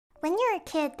you're a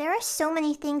kid, there are so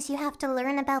many things you have to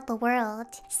learn about the world.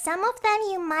 Some of them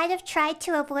you might have tried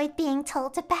to avoid being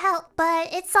told about, but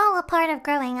it's all a part of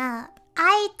growing up.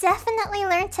 I definitely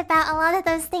learned about a lot of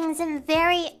those things in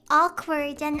very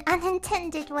awkward and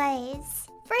unintended ways.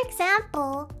 For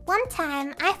example, one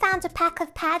time I found a pack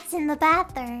of pads in the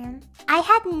bathroom. I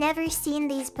had never seen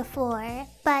these before,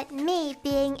 but me,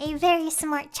 being a very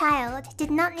smart child, did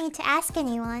not need to ask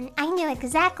anyone. I knew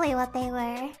exactly what they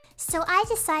were. So I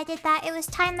decided that it was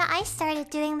time that I started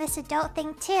doing this adult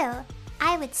thing too.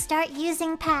 I would start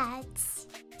using pads.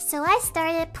 So I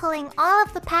started pulling all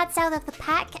of the pads out of the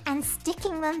pack and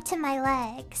sticking them to my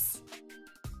legs.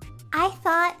 I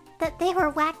thought that they were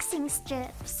waxing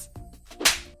strips.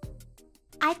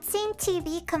 I'd seen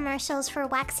TV commercials for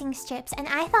waxing strips and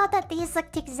I thought that these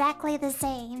looked exactly the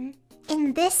same.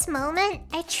 In this moment,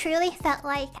 I truly felt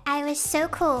like I was so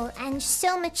cool and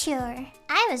so mature.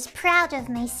 I was proud of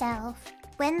myself.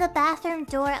 When the bathroom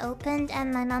door opened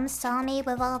and my mom saw me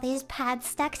with all these pads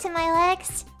stuck to my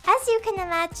legs, as you can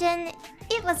imagine,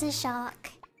 it was a shock.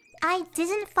 I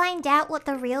didn't find out what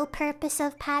the real purpose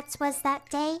of pads was that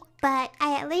day, but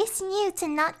I at least knew to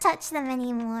not touch them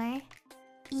anymore.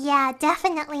 Yeah,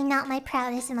 definitely not my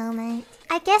proudest moment.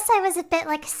 I guess I was a bit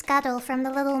like Scuttle from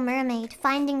The Little Mermaid,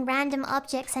 finding random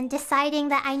objects and deciding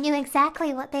that I knew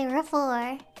exactly what they were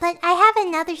for. But I have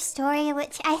another story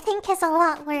which I think is a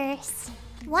lot worse.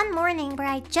 One morning where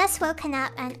I'd just woken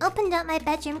up and opened up my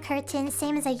bedroom curtain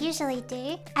same as I usually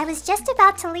do, I was just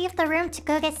about to leave the room to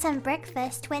go get some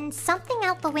breakfast when something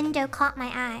out the window caught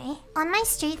my eye. On my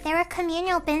street there were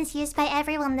communal bins used by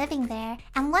everyone living there,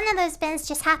 and one of those bins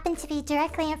just happened to be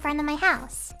directly in front of my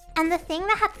house. And the thing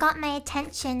that had got my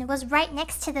attention was right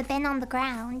next to the bin on the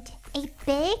ground. A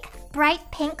big, bright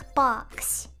pink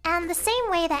box. And the same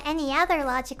way that any other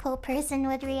logical person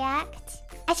would react.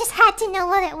 I just had to know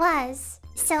what it was.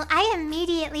 So I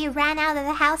immediately ran out of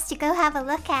the house to go have a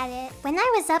look at it. When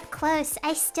I was up close,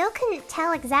 I still couldn't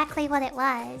tell exactly what it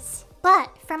was.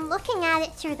 But from looking at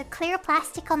it through the clear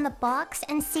plastic on the box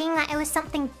and seeing that it was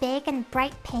something big and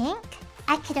bright pink,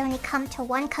 I could only come to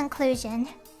one conclusion.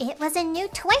 It was a new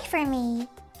toy for me.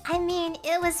 I mean,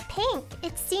 it was pink.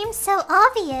 It seemed so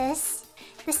obvious.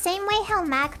 The same way how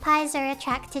magpies are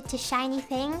attracted to shiny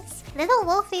things, little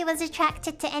Wolfie was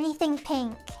attracted to anything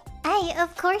pink. I,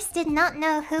 of course, did not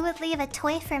know who would leave a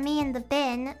toy for me in the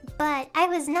bin, but I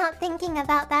was not thinking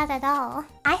about that at all.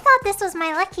 I thought this was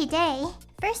my lucky day.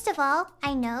 First of all,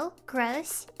 I know,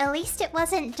 gross. At least it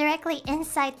wasn't directly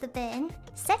inside the bin.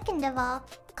 Second of all,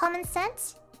 common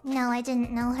sense? No, I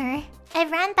didn't know her. I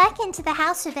ran back into the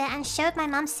house with it and showed my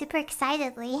mom super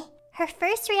excitedly. Her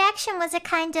first reaction was a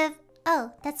kind of,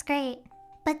 oh, that's great.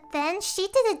 But then she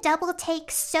did a double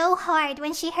take so hard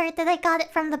when she heard that I got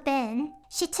it from the bin.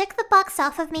 She took the box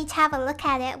off of me to have a look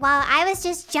at it while I was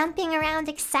just jumping around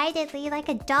excitedly like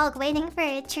a dog waiting for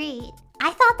a treat.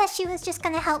 I thought that she was just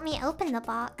gonna help me open the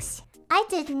box. I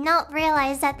did not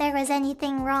realize that there was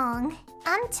anything wrong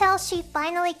until she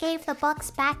finally gave the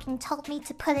box back and told me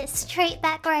to put it straight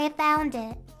back where I found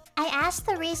it. I asked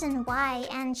the reason why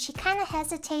and she kinda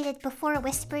hesitated before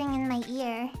whispering in my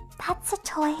ear, "That's a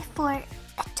toy for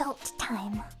adult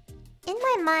time." In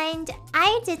my mind,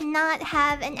 I did not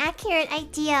have an accurate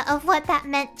idea of what that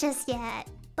meant just yet.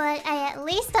 But I at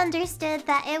least understood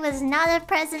that it was not a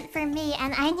present for me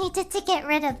and I needed to get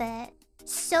rid of it.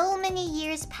 So many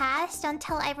years passed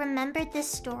until I remembered this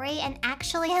story and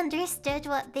actually understood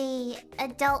what the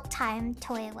adult time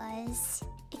toy was.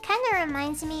 It kind of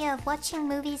reminds me of watching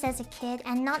movies as a kid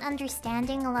and not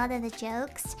understanding a lot of the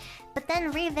jokes, but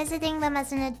then revisiting them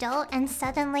as an adult and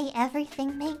suddenly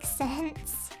everything makes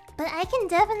sense. But I can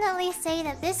definitely say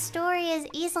that this story is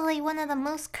easily one of the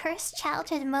most cursed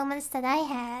childhood moments that I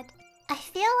had. I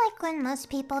feel like when most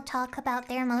people talk about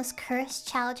their most cursed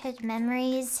childhood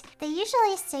memories, they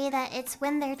usually say that it's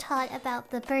when they're taught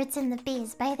about the birds and the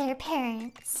bees by their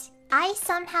parents. I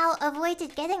somehow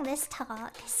avoided getting this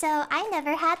talk, so I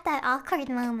never had that awkward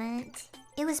moment.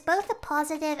 It was both a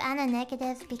positive and a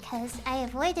negative because I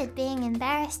avoided being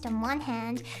embarrassed on one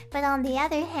hand, but on the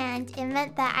other hand, it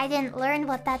meant that I didn't learn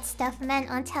what that stuff meant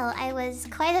until I was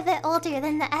quite a bit older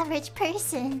than the average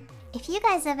person. If you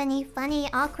guys have any funny,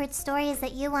 awkward stories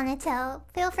that you want to tell,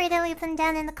 feel free to leave them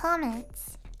down in the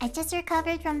comments. I just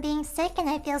recovered from being sick and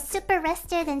I feel super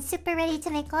rested and super ready to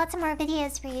make lots more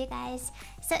videos for you guys.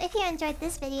 So if you enjoyed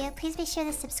this video, please be sure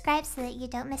to subscribe so that you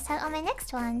don't miss out on my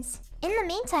next ones. In the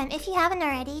meantime, if you haven't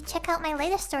already, check out my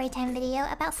latest storytime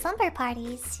video about slumber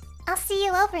parties. I'll see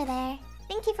you over there.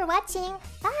 Thank you for watching.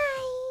 Bye!